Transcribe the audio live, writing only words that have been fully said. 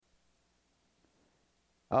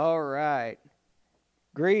All right.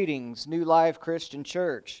 Greetings, New Life Christian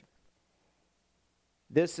Church.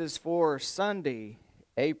 This is for Sunday,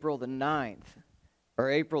 April the 9th, or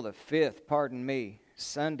April the 5th, pardon me.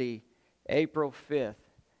 Sunday, April 5th,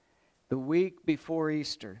 the week before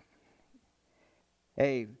Easter.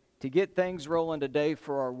 Hey, to get things rolling today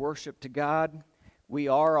for our worship to God, we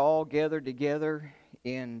are all gathered together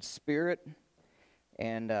in spirit.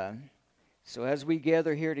 And so as we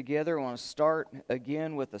gather here together, I want to start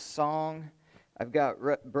again with a song. I've got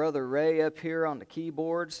Brother Ray up here on the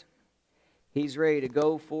keyboards. He's ready to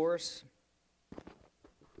go for us.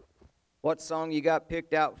 What song you got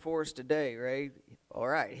picked out for us today, Ray? All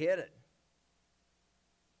right, hit it.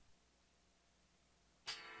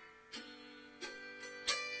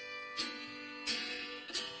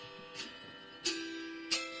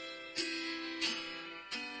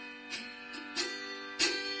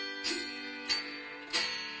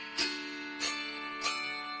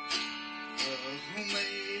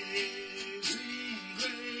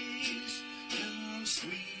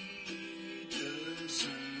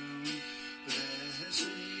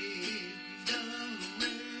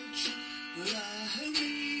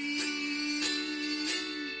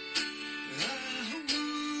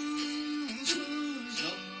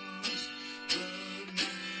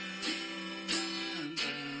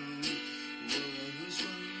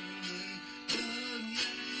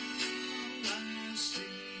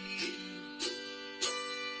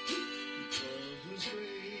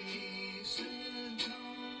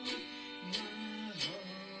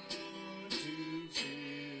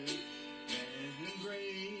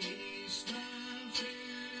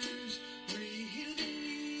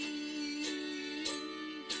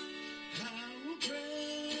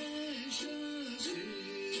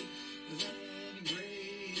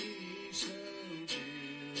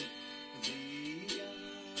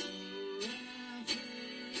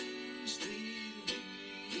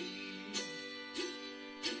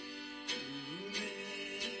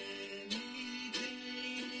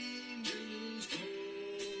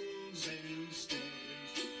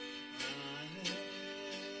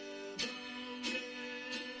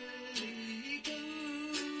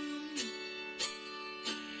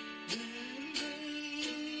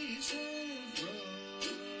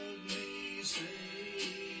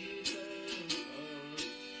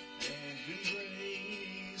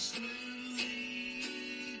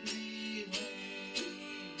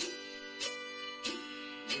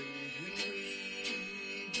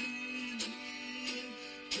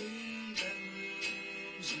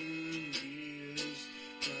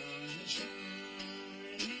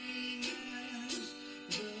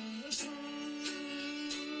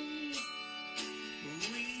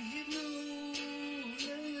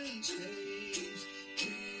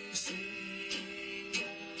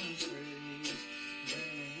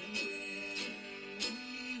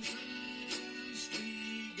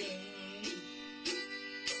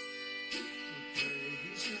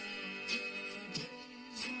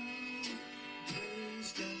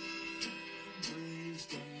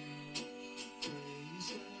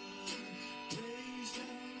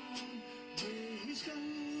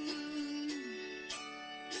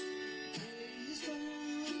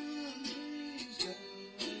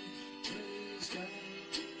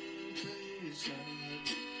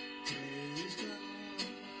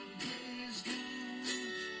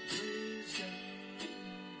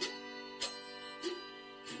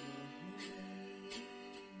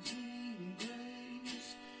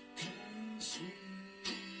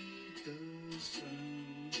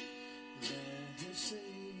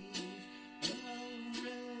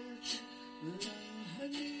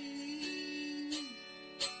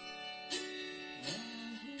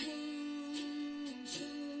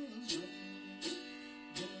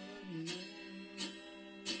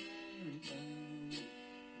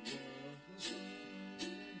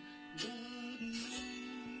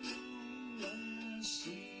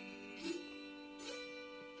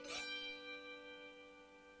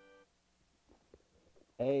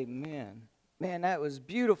 Amen. Man, that was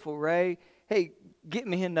beautiful, Ray. Hey, get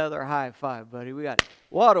me another high five, buddy.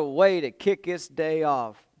 What a way to kick this day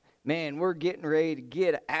off. Man, we're getting ready to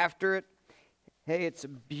get after it. Hey, it's a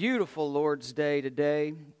beautiful Lord's Day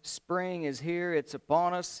today. Spring is here, it's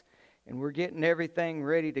upon us, and we're getting everything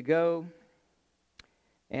ready to go.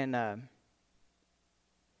 And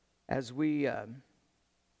as we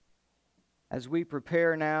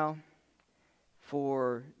prepare now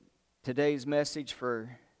for today's message for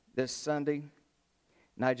this Sunday,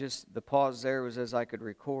 and the pause there was as I could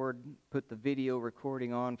put the video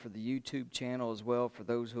recording on for the YouTube channel as well for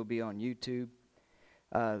those who will be on YouTube.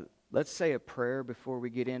 Let's say a prayer before we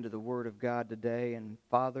get into the Word of God today. And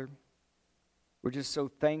Father, we're just so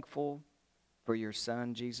thankful for your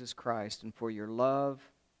Son, Jesus Christ, and for your love,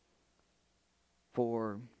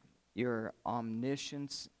 for your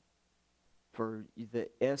omniscience, for the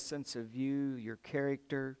essence of you, your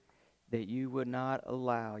character, that you would not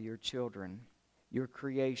allow your children, your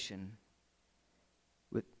creation,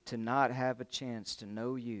 to not have a chance to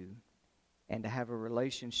know you and to have a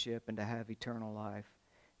relationship and to have eternal life.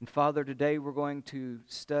 And Father, today we're going to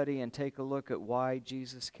study and take a look at why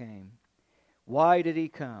Jesus came. Why did he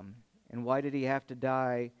come? And why did he have to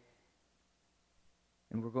die?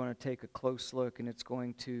 And we're going to take a close look, and it's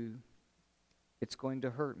going to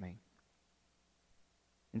hurt me.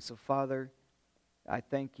 And so, Father, I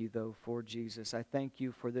thank you, though, for Jesus. I thank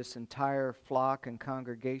you for this entire flock and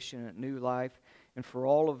congregation at New Life, and for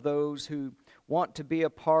all of those who want to be a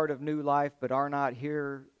part of New Life but are not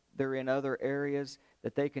here. They're in other areas,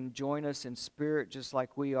 that they can join us in spirit just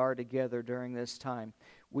like we are together during this time.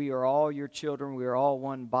 We are all your children. We are all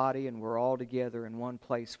one body, and we're all together in one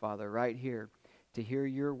place, Father, right here, to hear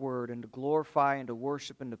your word and to glorify and to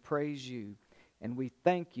worship and to praise you. And we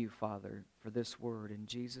thank you, Father, for this word. In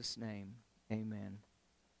Jesus' name, amen.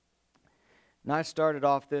 And I started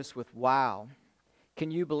off this with, wow. Can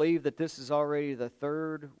you believe that this is already the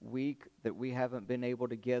third week that we haven't been able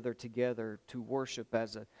to gather together to worship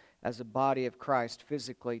as a body of Christ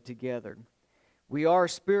physically together? We are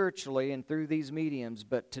spiritually and through these mediums,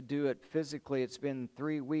 but to do it physically, it's been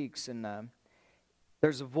 3 weeks, and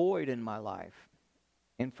there's a void in my life.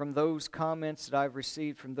 And from those comments that I've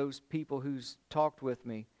received from those people who's talked with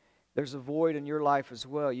me, there's a void in your life as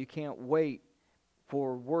well. You can't wait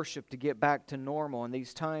for worship to get back to normal and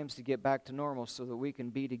these times to get back to normal so that we can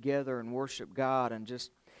be together and worship God and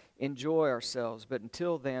just enjoy ourselves. But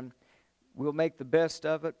until then, we'll make the best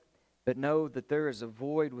of it, but know that there is a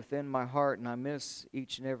void within my heart, and I miss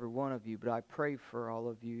each and every one of you, but I pray for all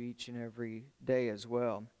of you each and every day as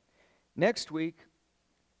well. Next week,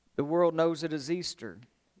 the world knows it as Easter.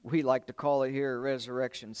 We like to call it here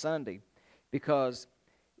Resurrection Sunday, because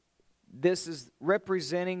this is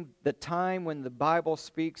representing the time when the Bible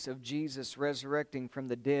speaks of Jesus resurrecting from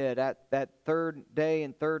the dead. At that third day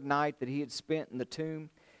and third night that he had spent in the tomb,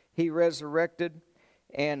 he resurrected.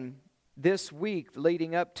 And this week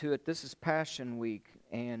leading up to it, this is Passion Week,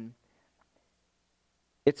 and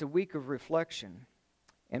it's a week of reflection.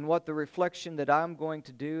 And what the reflection that I'm going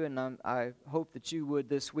to do, and I hope that you would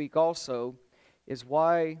this week also, is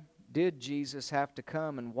why did Jesus have to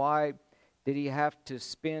come, and why did he have to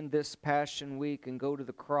spend this Passion Week and go to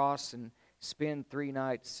the cross and spend 3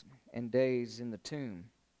 nights and days in the tomb?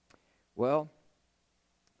 Well,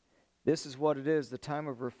 this is what it is. The time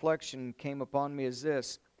of reflection came upon me as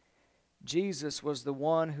this. Jesus was the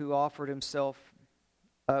one who offered himself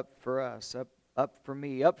up for us, up for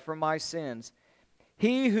me, up for my sins.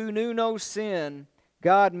 He who knew no sin,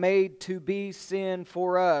 God made to be sin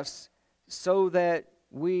for us, so that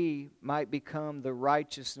we might become the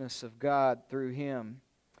righteousness of God through him.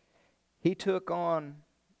 He took on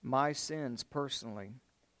my sins personally.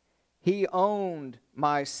 He owned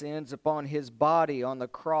my sins upon his body on the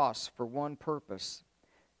cross for one purpose,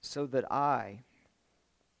 so that I,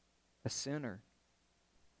 a sinner,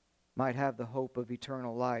 might have the hope of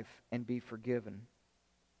eternal life and be forgiven.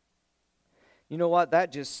 You know what?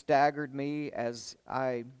 That just staggered me as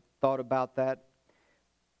I thought about that.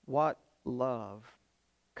 What love,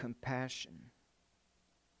 compassion.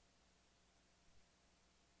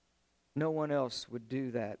 No one else would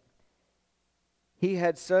do that. He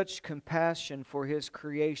had such compassion for his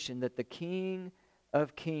creation that the King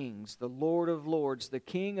of Kings, the Lord of Lords, the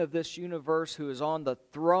King of this universe who is on the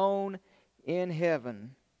throne in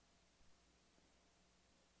heaven,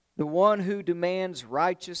 the one who demands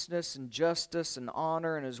righteousness and justice and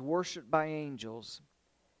honor and is worshipped by angels,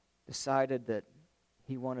 decided that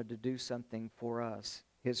he wanted to do something for us,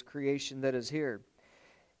 his creation that is here.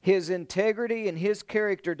 His integrity and his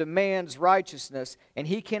character demands righteousness, and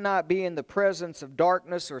he cannot be in the presence of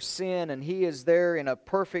darkness or sin, and he is there in a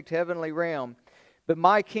perfect heavenly realm. But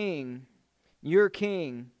my King, your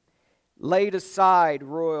King, laid aside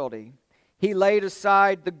royalty. He laid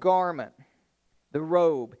aside the garment, the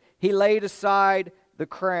robe. He laid aside the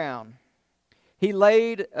crown. He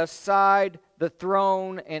laid aside the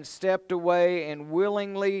throne and stepped away and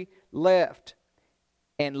willingly left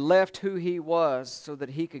who he was so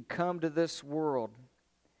that he could come to this world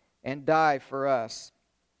and die for us.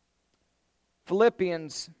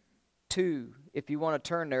 Philippians 2, if you want to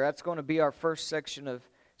turn there, that's going to be our first section of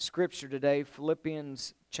Scripture today,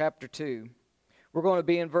 Philippians chapter 2. We're going to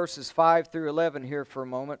be in verses 5 through 11 here for a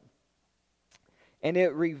moment. And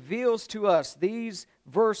it reveals to us, these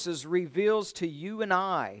verses reveals to you and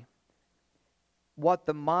I what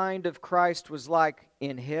the mind of Christ was like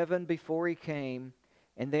in heaven before He came,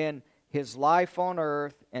 and then His life on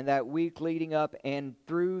earth, and that week leading up, and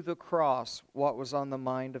through the cross, what was on the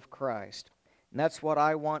mind of Christ. And that's what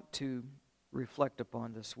I want to reflect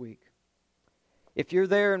upon this week. If you're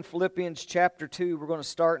there in Philippians chapter 2, we're going to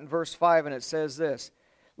start in verse 5, and it says this: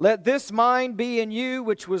 "Let this mind be in you,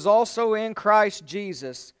 which was also in Christ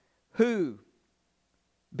Jesus, who,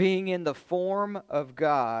 being in the form of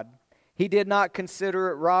God, He did not consider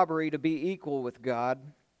it robbery to be equal with God,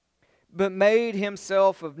 but made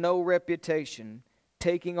Himself of no reputation,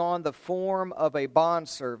 taking on the form of a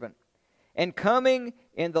bondservant, and coming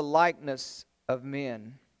in the likeness of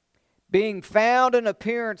men. Being found in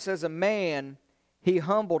appearance as a man, He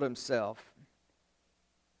humbled Himself.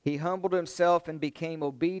 He humbled Himself and became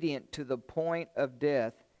obedient to the point of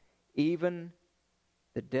death, even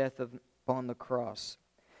the death upon the cross.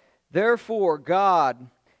 Therefore God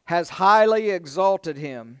has highly exalted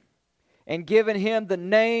Him and given Him the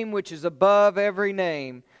name which is above every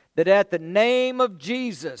name, that at the name of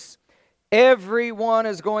Jesus everyone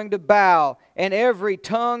is going to bow, and every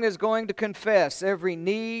tongue is going to confess, every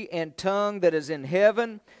knee and tongue that is in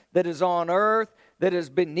heaven, that is on earth, that is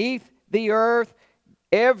beneath the earth,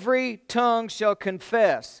 every tongue shall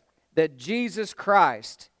confess that Jesus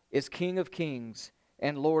Christ is King of kings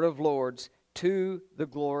and Lord of lords, to the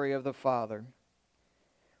glory of the Father."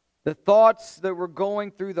 The thoughts that were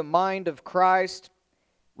going through the mind of Christ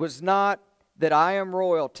was not that I am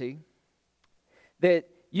royalty, that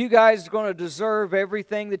you guys are going to deserve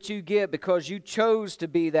everything that you get because you chose to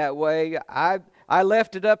be that way. I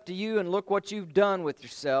left it up to you, and look what you've done with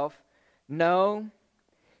yourself. No,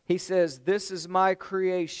 He says, "This is my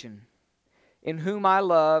creation, in whom I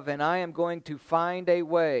love, and I am going to find a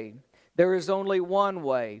way." There is only one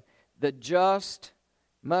way. The just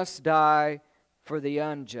must die for the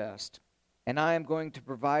unjust, and I am going to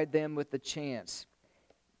provide them with the chance.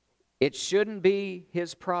 It shouldn't be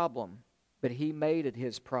His problem, but He made it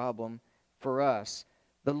His problem for us.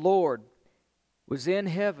 The Lord was in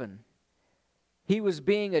heaven. He was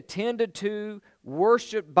being attended to,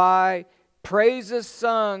 worshiped by, praises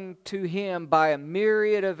sung to Him by a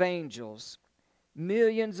myriad of angels.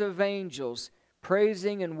 Millions of angels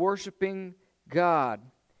praising and worshiping God.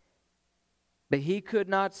 But He could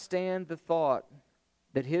not stand the thought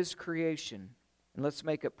that His creation, and let's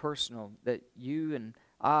make it personal, that you and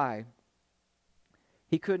I,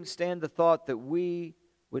 He couldn't stand the thought that we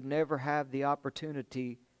would never have the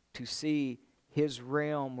opportunity to see His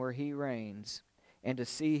realm where He reigns and to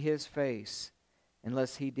see His face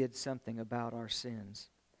unless He did something about our sins.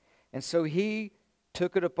 And so He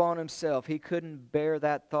took it upon Himself. He couldn't bear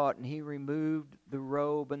that thought, and He removed the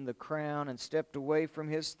robe and the crown and stepped away from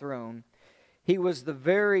His throne. He was the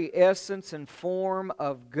very essence and form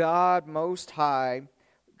of God Most High,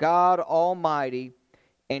 God Almighty,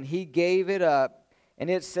 and He gave it up. And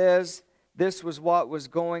it says this was what was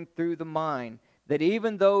going through the mind, that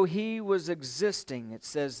even though He was existing, it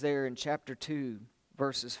says there in chapter 2,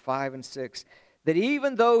 verses 5 and 6, that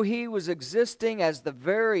even though He was existing as the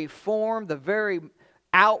very form, the very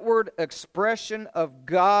outward expression of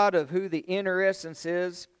God, of who the inner essence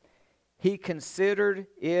is, He considered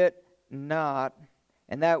it not,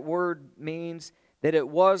 and that word means that it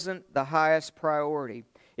wasn't the highest priority.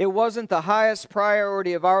 It wasn't the highest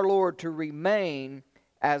priority of our Lord to remain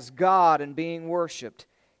as God and being worshiped.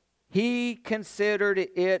 He considered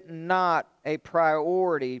it not a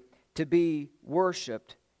priority to be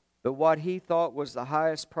worshiped, but what He thought was the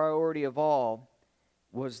highest priority of all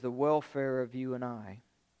was the welfare of you and I,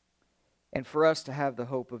 and for us to have the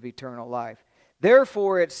hope of eternal life.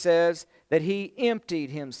 Therefore, it says that He emptied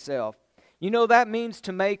Himself. You know, that means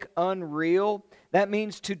to make unreal. That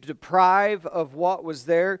means to deprive of what was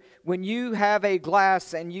there. When you have a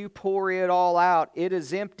glass and you pour it all out, it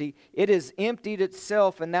is empty. It has emptied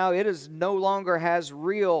itself, and now it is no longer has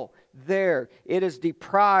real there. It is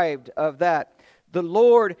deprived of that. The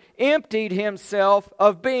Lord emptied Himself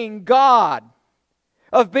of being God,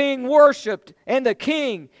 of being worshipped and the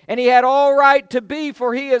King, and He had all right to be,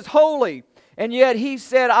 for He is holy. And yet He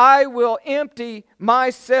said, "I will empty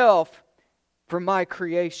myself for my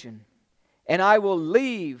creation, and I will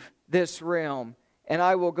leave this realm, and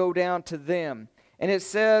I will go down to them." And it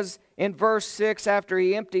says in verse 6, after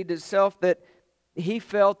He emptied Himself, that He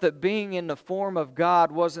felt that being in the form of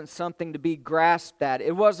God wasn't something to be grasped at.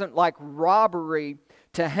 It wasn't like robbery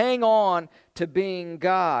to hang on to being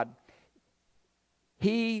God.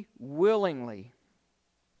 He willingly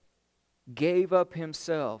gave up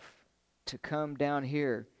Himself to come down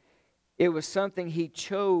here. It was something he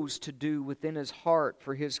chose to do within his heart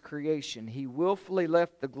for his creation. He willfully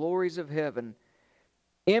left the glories of heaven,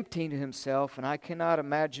 emptying himself, and I cannot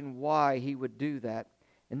imagine why he would do that.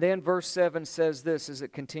 And then verse 7 says this as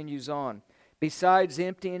it continues on. Besides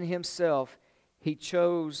emptying himself, he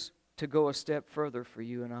chose to go a step further for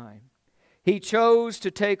you and I. He chose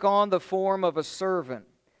to take on the form of a servant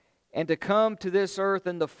and to come to this earth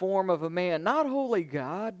in the form of a man, not holy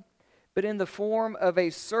God, but in the form of a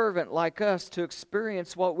servant like us to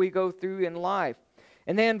experience what we go through in life.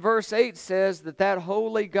 And then verse 8 says that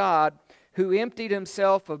holy God who emptied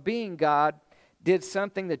himself of being God did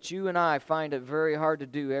something that you and I find it very hard to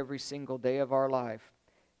do every single day of our life.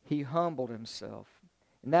 He humbled himself.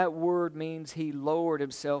 And that word means he lowered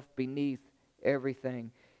himself beneath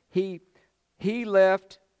everything. He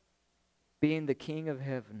left being the King of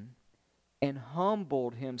heaven and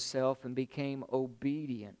humbled himself and became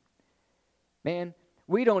obedient. Man,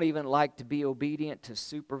 we don't even like to be obedient to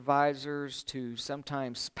supervisors, to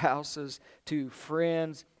sometimes spouses, to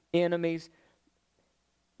friends, enemies,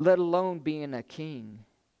 let alone being a king.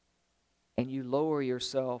 And you lower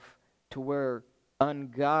yourself to where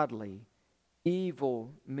ungodly,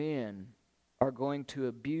 evil men are going to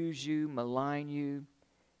abuse you, malign you,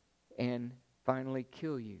 and finally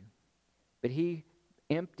kill you. But he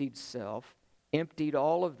emptied self, emptied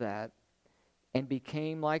all of that, and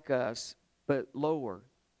became like us, but lower.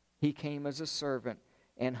 He came as a servant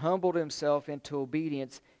and humbled himself into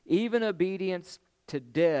obedience, even obedience to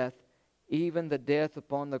death, even the death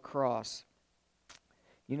upon the cross.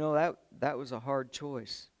 You know, that was a hard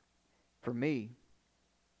choice for me.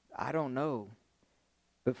 I don't know.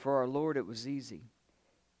 But for our Lord, it was easy.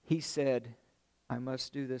 He said, I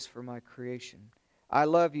must do this for my creation. I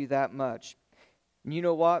love you that much. And you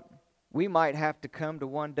know what? We might have to come to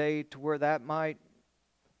one day to where that might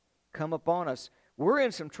come upon us. We're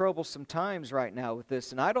in some troublesome times right now with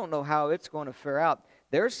this, and I don't know how it's going to fare out.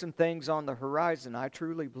 There's some things on the horizon, I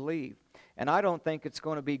truly believe. And I don't think it's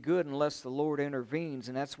going to be good unless the Lord intervenes.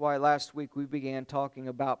 And that's why last week we began talking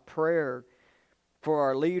about prayer for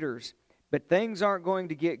our leaders. But things aren't going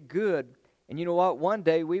to get good. And you know what? One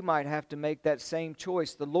day we might have to make that same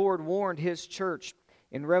choice. The Lord warned His church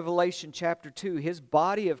in Revelation chapter 2, His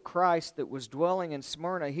body of Christ that was dwelling in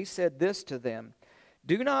Smyrna. He said this to them,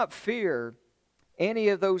 do not fear any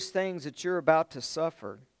of those things that you're about to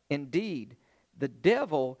suffer. Indeed, the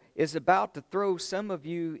devil is about to throw some of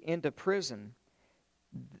you into prison.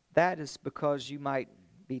 That is because you might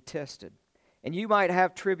be tested. And you might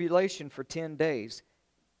have tribulation for 10 days.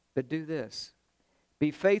 But do this. Be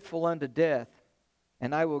faithful unto death,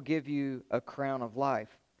 and I will give you a crown of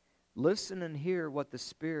life. Listen and hear what the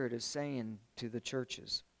Spirit is saying to the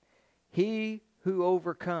churches. He who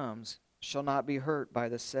overcomes shall not be hurt by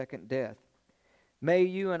the second death. May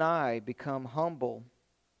you and I become humble,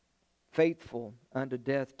 faithful unto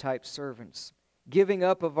death type servants, giving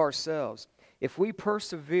up of ourselves. If we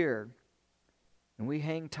persevere and we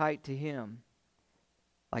hang tight to Him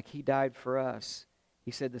like He died for us,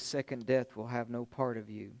 He said the second death will have no part of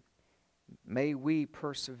you. May we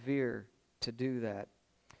persevere to do that.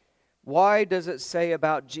 Why does it say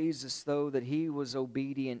about Jesus, though, that He was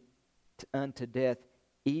obedient unto death,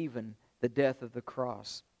 even the death of the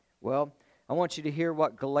cross? Well, I want you to hear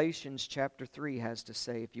what Galatians chapter 3 has to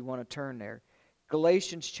say if you want to turn there.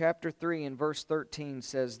 Galatians chapter 3 and verse 13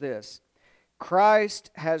 says this,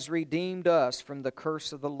 Christ has redeemed us from the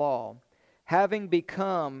curse of the law, having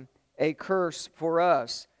become a curse for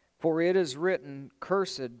us, for it is written,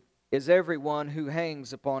 Cursed is everyone who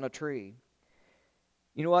hangs upon a tree.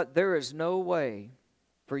 You know what? There is no way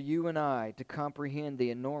for you and I to comprehend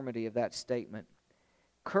the enormity of that statement.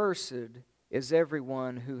 Cursed is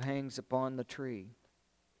everyone who hangs upon the tree.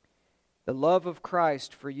 The love of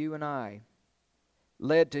Christ for you and I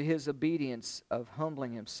led to His obedience of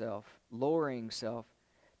humbling Himself, lowering Himself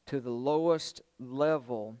to the lowest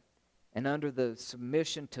level, and under the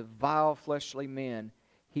submission to vile fleshly men.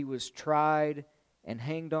 He was tried and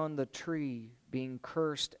hanged on the tree, being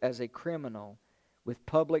cursed as a criminal with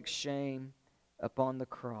public shame upon the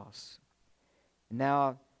cross.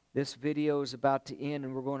 Now, this video is about to end,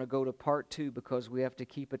 and we're going to go to part 2 because we have to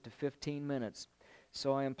keep it to 15 minutes.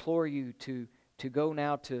 So I implore you to go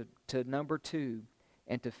now to number 2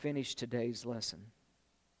 and to finish today's lesson.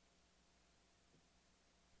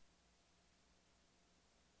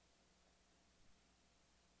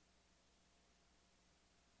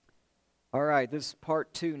 All right, this is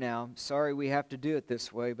part 2 now. Sorry we have to do it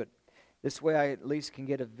this way, but this way I at least can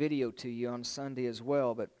get a video to you on Sunday as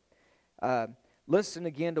well. But listen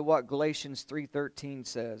again to what Galatians 3:13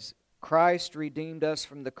 says. Christ redeemed us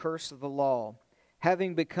from the curse of the law,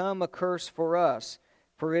 having become a curse for us,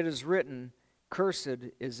 for it is written, Cursed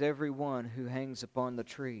is every one who hangs upon the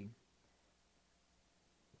tree.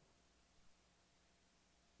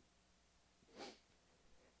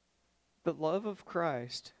 The love of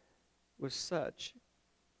Christ was such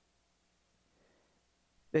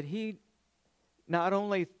that He not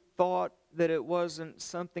only thought that it wasn't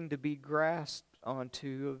something to be grasped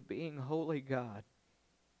onto of being holy God,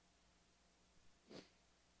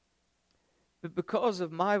 but because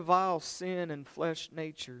of my vile sin and flesh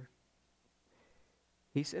nature,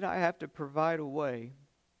 He said, I have to provide a way.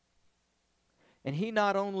 And He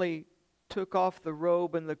not only took off the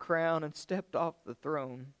robe and the crown and stepped off the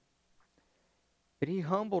throne, but He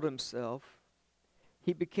humbled Himself.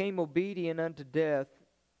 He became obedient unto death,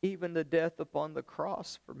 even the death upon the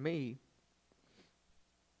cross for me.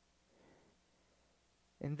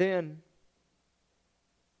 And then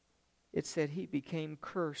it said He became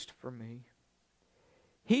cursed for me.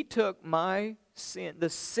 He took my sin, the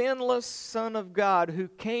sinless Son of God who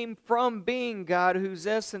came from being God, whose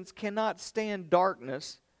essence cannot stand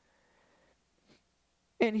darkness.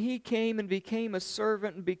 And He came and became a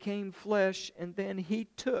servant and became flesh, and then He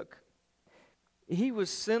was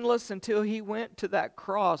sinless until He went to that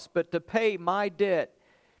cross, but to pay my debt,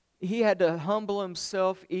 He had to humble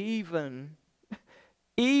Himself even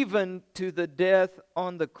to the death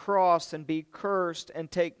on the cross and be cursed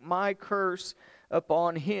and take my curse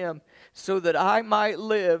upon Him so that I might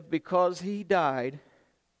live because He died.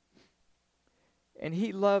 And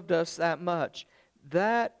He loved us that much.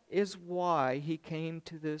 That is why He came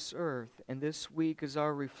to this earth. And this week is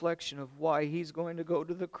our reflection of why He's going to go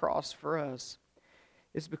to the cross for us.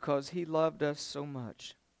 It's because He loved us so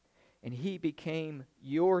much. And He became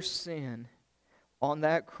your sin on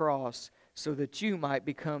that cross so that you might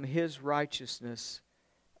become His righteousness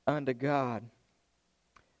unto God.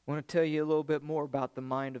 I want to tell you a little bit more about the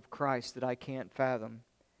mind of Christ that I can't fathom.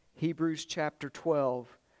 Hebrews chapter 12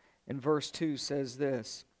 and verse 2 says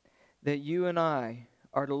this, that you and I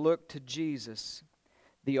are to look to Jesus,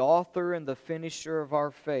 the author and the finisher of our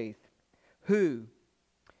faith, who,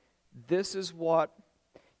 this is what,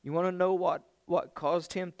 you want to know what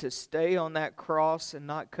caused Him to stay on that cross and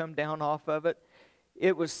not come down off of it?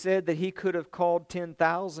 It was said that He could have called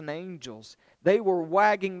 10,000 angels. They were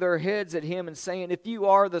wagging their heads at Him and saying, if you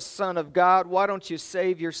are the Son of God, why don't you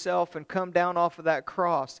save yourself and come down off of that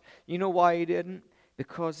cross? You know why He didn't?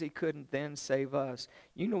 Because He couldn't then save us.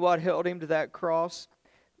 You know what held Him to that cross?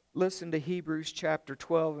 Listen to Hebrews chapter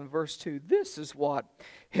 12 and verse 2. This is what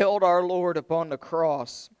held our Lord upon the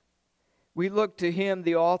cross. We look to Him,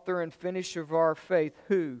 the author and finisher of our faith,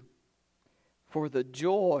 who, for the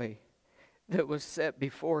joy that was set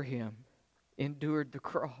before Him, endured the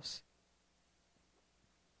cross.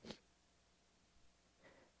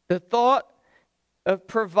 The thought of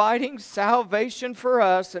providing salvation for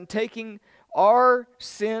us and taking our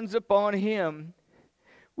sins upon Him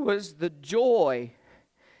was the joy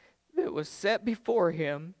that was set before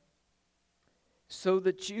Him so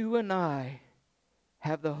that you and I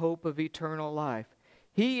have the hope of eternal life.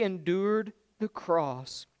 He endured the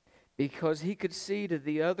cross because He could see to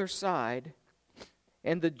the other side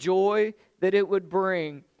and the joy that it would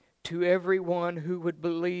bring to everyone who would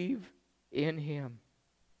believe in Him.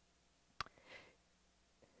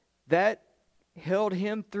 That held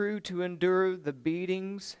Him through to endure the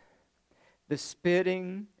beatings, the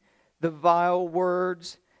spitting, the vile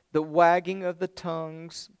words, the wagging of the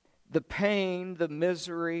tongues, the pain, the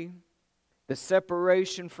misery, the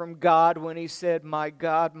separation from God when He said, my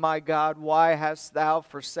God, why hast Thou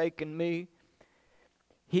forsaken me?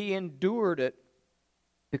 He endured it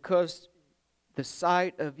because the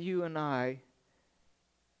sight of you and I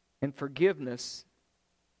and forgiveness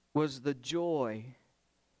was the joy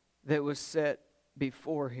that was set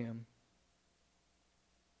before Him.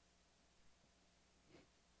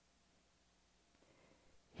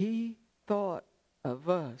 He thought of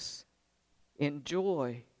us in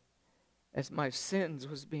joy as my sins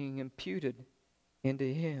was being imputed into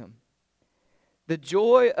Him. The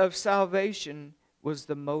joy of salvation was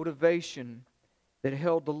the motivation that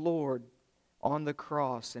held the Lord on the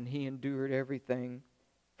cross, and He endured everything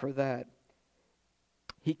for that.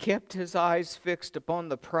 He kept His eyes fixed upon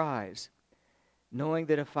the prize, knowing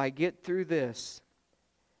that if I get through this,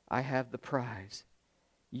 I have the prize.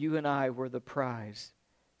 You and I were the prize.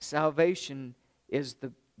 Salvation is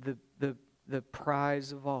the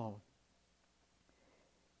prize of all.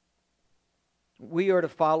 We are to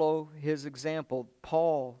follow His example.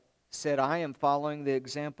 Paul said, I am following the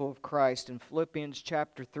example of Christ in Philippians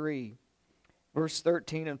chapter 3, verse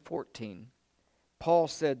 13 and 14. Paul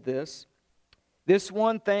said this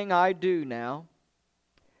one thing I do now,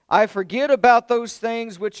 I forget about those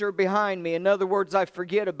things which are behind me. In other words, I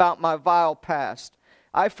forget about my vile past.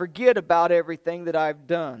 I forget about everything that I've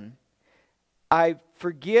done. I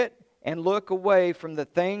forget and look away from the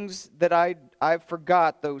things that I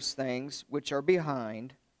forgot, those things which are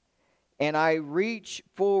behind, and I reach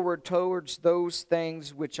forward towards those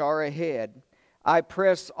things which are ahead. I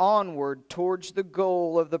press onward towards the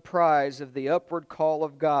goal of the prize of the upward call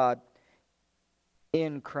of God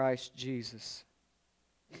in Christ Jesus.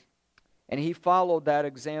 And he followed that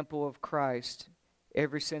example of Christ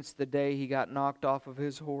ever since the day he got knocked off of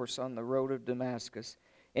his horse on the road of Damascus.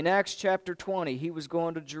 In Acts chapter 20, he was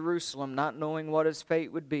going to Jerusalem, not knowing what his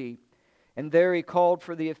fate would be. And there he called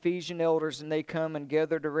for the Ephesian elders, and they come and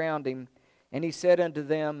gathered around him. And he said unto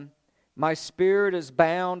them, My spirit is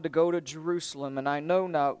bound to go to Jerusalem, and I know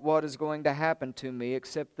not what is going to happen to me,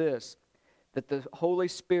 except this, that the Holy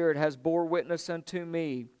Spirit has bore witness unto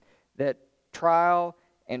me, that trial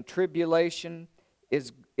and tribulation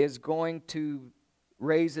is going to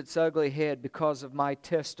raise its ugly head because of my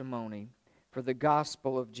testimony for the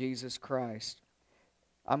gospel of Jesus Christ.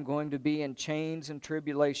 I'm going to be in chains and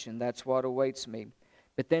tribulation. That's what awaits me.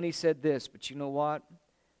 But then he said this, but you know what?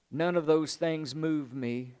 None of those things move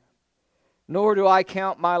me, nor do I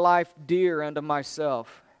count my life dear unto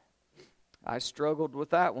myself. I struggled with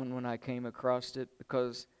that one when I came across it,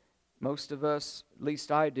 because most of us, at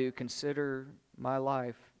least I do, consider my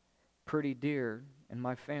life pretty dear and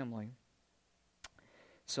my family.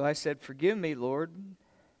 So I said, forgive me, Lord.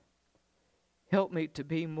 Help me to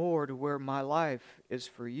be more to where my life is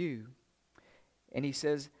for you. And he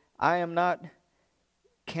says, I am not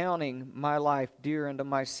counting my life dear unto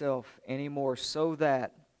myself anymore, so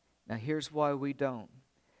that, now here's why we don't,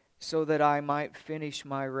 so that I might finish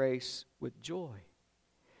my race with joy.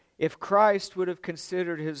 If Christ would have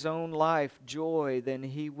considered his own life joy, then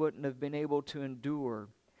he wouldn't have been able to endure.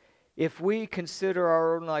 If we consider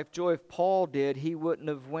our own life joy, if Paul did, he wouldn't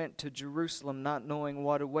have went to Jerusalem not knowing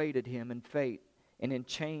what awaited him in fate and in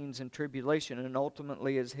chains and tribulation, and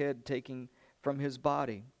ultimately his head taken from his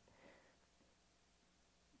body.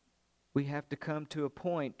 We have to come to a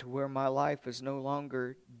point to where my life is no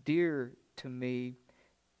longer dear to me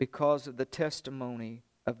because of the testimony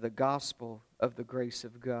of the gospel of the grace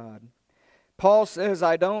of God. Paul says,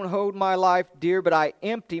 I don't hold my life dear, but I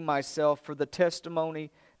empty myself for the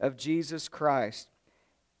testimony of Jesus Christ.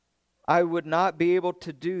 I would not be able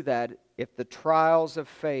to do that if the trials of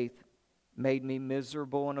faith made me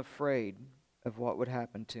miserable and afraid of what would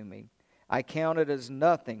happen to me. I count it as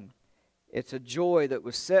nothing. It's a joy that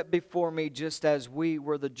was set before me, just as we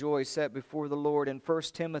were the joy set before the Lord. In 1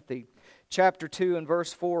 Timothy chapter 2 and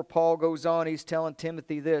verse 4, Paul goes on, he's telling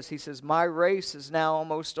Timothy this. He says, my race is now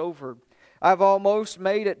almost over. I've almost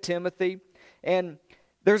made it, Timothy. And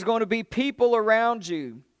there's going to be people around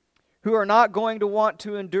you who are not going to want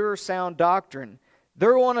to endure sound doctrine.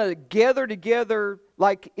 They're going to gather together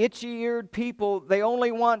like itchy-eared people. They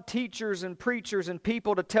only want teachers and preachers and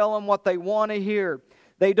people to tell them what they want to hear.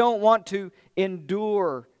 They don't want to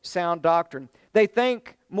endure sound doctrine. They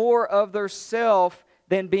think more of theirself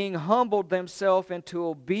than being humbled themselves into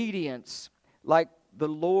obedience, like the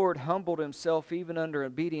Lord humbled himself even under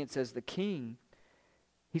obedience as the king.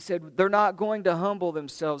 He said they're not going to humble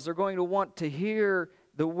themselves. They're going to want to hear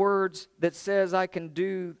the words that says I can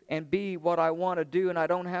do and be what I want to do, and I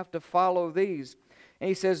don't have to follow these. And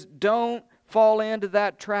he says, don't fall into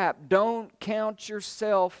that trap. Don't count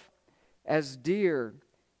yourself as dear,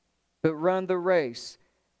 but run the race.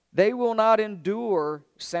 They will not endure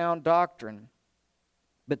sound doctrine,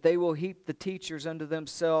 but they will heap the teachers unto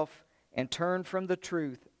themselves and turn from the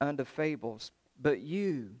truth unto fables. But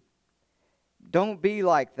you, don't be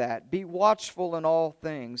like that. Be watchful in all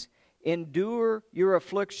things. Endure your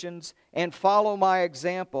afflictions and follow my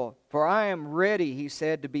example. For I am ready, he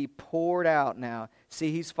said, to be poured out now.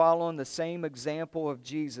 See, he's following the same example of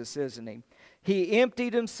Jesus, isn't he? He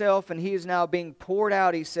emptied himself and he is now being poured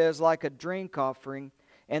out, he says, like a drink offering.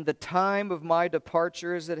 And the time of my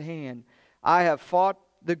departure is at hand. I have fought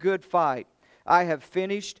the good fight. I have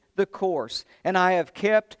finished the course. And I have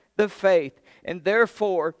kept the faith. And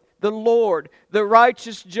therefore, the Lord, the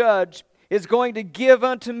righteous judge, is going to give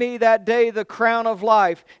unto me that day the crown of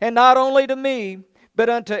life. And not only to me, but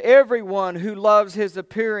unto everyone who loves his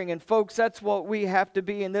appearing. And folks, that's what we have to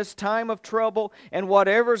be in this time of trouble, and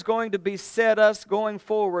whatever's going to beset us going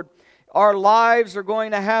forward. Our lives are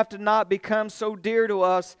going to have to not become so dear to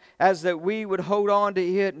us as that we would hold on to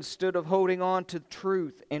it instead of holding on to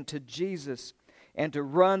truth and to Jesus, and to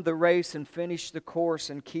run the race and finish the course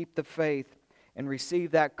and keep the faith and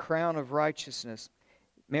receive that crown of righteousness.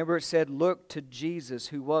 Remember, it said, look to Jesus,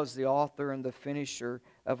 who was the author and the finisher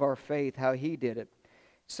of our faith, how He did it.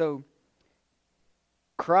 So,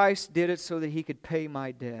 Christ did it so that He could pay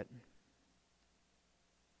my debt,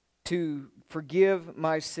 to forgive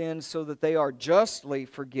my sins so that they are justly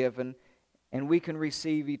forgiven and we can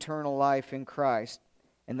receive eternal life in Christ.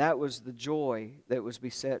 And that was the joy that was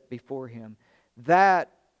beset before Him.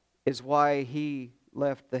 That is why He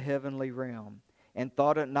left the heavenly realm and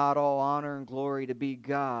thought it not all honor and glory to be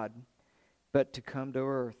God, but to come to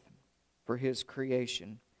earth for His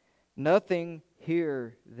creation. Nothing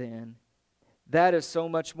here, then, that is so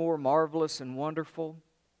much more marvelous and wonderful.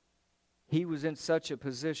 He was in such a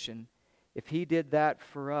position. If He did that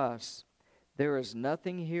for us, there is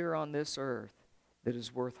nothing here on this earth that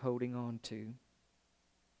is worth holding on to.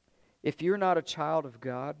 If you're not a child of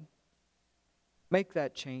God, make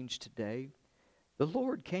that change today. The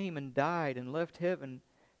Lord came and died and left heaven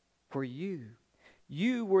for you.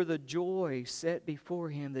 You were the joy set before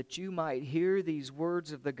Him that you might hear these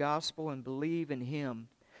words of the gospel and believe in Him,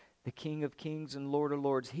 the King of kings and Lord of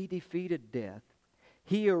lords. He defeated death.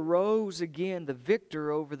 He arose again, the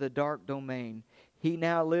victor over the dark domain. He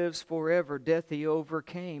now lives forever. Death He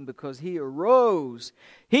overcame because He arose.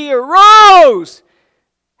 He arose!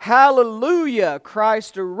 Hallelujah!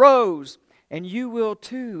 Christ arose. And you will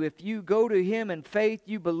too. If you go to Him in faith,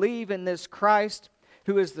 you believe in this Christ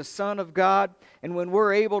who is the Son of God. And when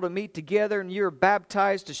we're able to meet together and you're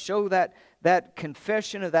baptized to show that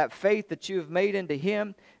confession of that faith that you have made into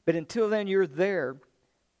Him. But until then, you're there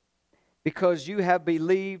because you have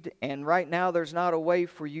believed, and right now there's not a way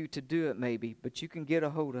for you to do it maybe, but you can get a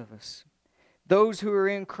hold of us. Those who are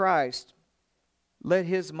in Christ, let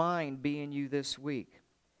His mind be in you this week.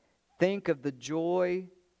 Think of the joy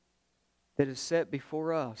that is set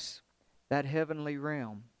before us, that heavenly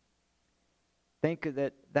realm. Think of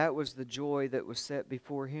that was the joy that was set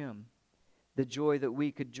before Him, the joy that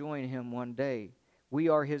we could join Him one day. We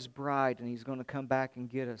are His bride, and He's going to come back and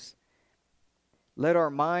get us. Let our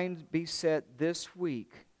minds be set this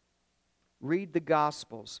week. Read the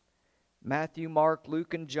Gospels. Matthew, Mark,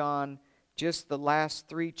 Luke, and John. Just the last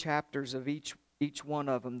 3 chapters of each one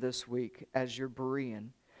of them this week as your Berean.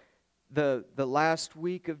 The last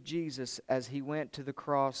week of Jesus as He went to the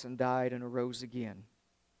cross and died and arose again.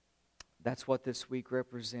 That's what this week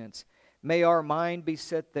represents. May our mind be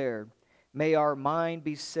set there. May our mind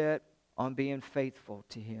be set on being faithful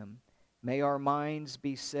to Him. May our minds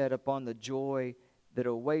be set upon the joy that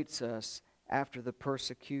awaits us after the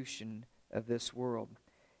persecution of this world.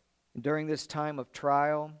 During this time of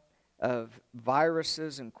trial, of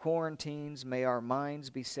viruses and quarantines, may our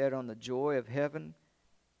minds be set on the joy of heaven,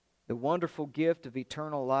 the wonderful gift of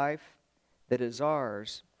eternal life that is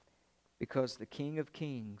ours because the King of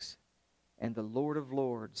Kings and the Lord of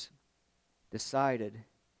Lords decided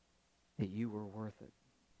that you were worth it.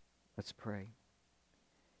 Let's pray.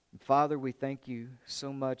 Father, we thank You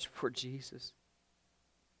so much for Jesus.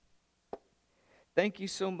 Thank You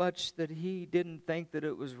so much that He didn't think that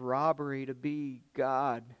it was robbery to be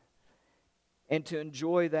God and to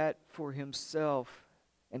enjoy that for Himself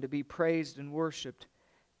and to be praised and worshiped,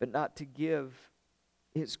 but not to give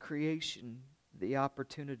His creation the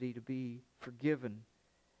opportunity to be forgiven,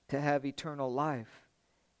 to have eternal life,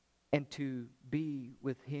 and to be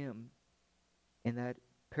with Him in that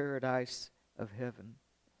paradise of heaven.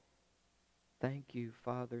 Thank You,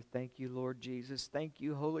 Father. Thank You, Lord Jesus. Thank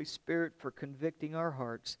You, Holy Spirit, for convicting our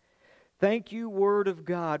hearts. Thank You, Word of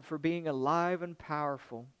God, for being alive and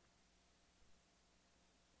powerful.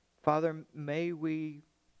 Father, may we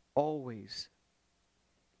always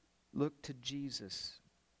look to Jesus,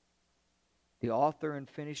 the author and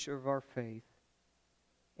finisher of our faith,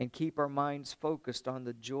 and keep our minds focused on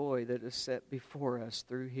the joy that is set before us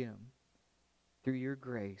through Him, through Your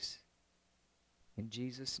grace. In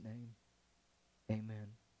Jesus' name, amen.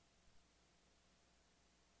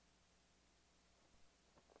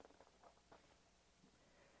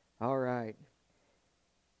 All right.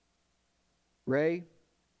 Ray,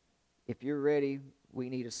 if you're ready, we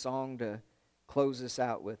need a song to close us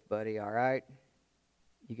out with, buddy, all right?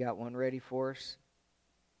 You got one ready for us?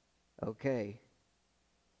 Okay.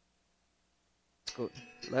 Let's go.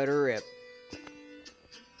 Let her rip.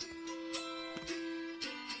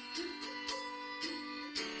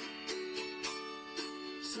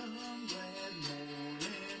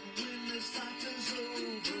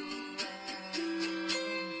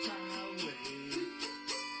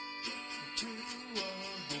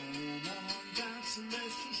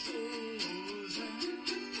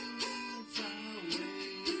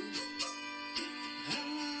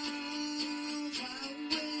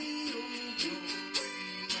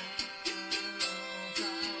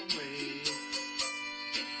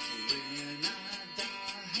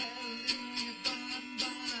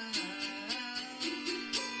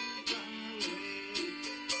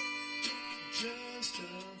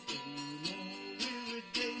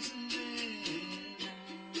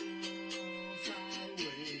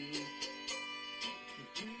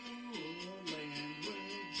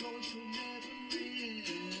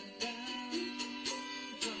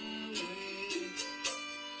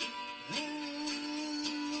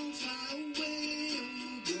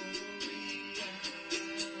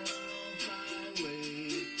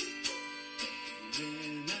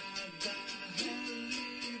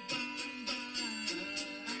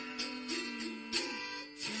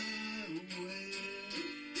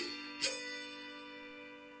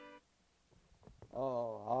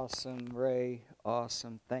 Awesome, Ray.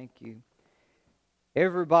 Awesome. Thank you.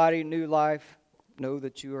 Everybody, New Life, know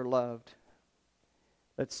that you are loved.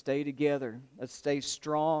 Let's stay together. Let's stay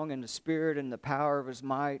strong in the Spirit and the power of His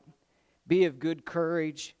might. Be of good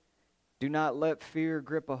courage. Do not let fear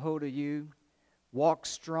grip a hold of you. Walk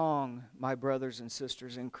strong, my brothers and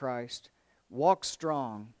sisters in Christ. Walk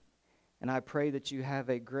strong. And I pray that you have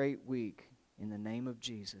a great week in the name of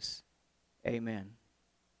Jesus. Amen.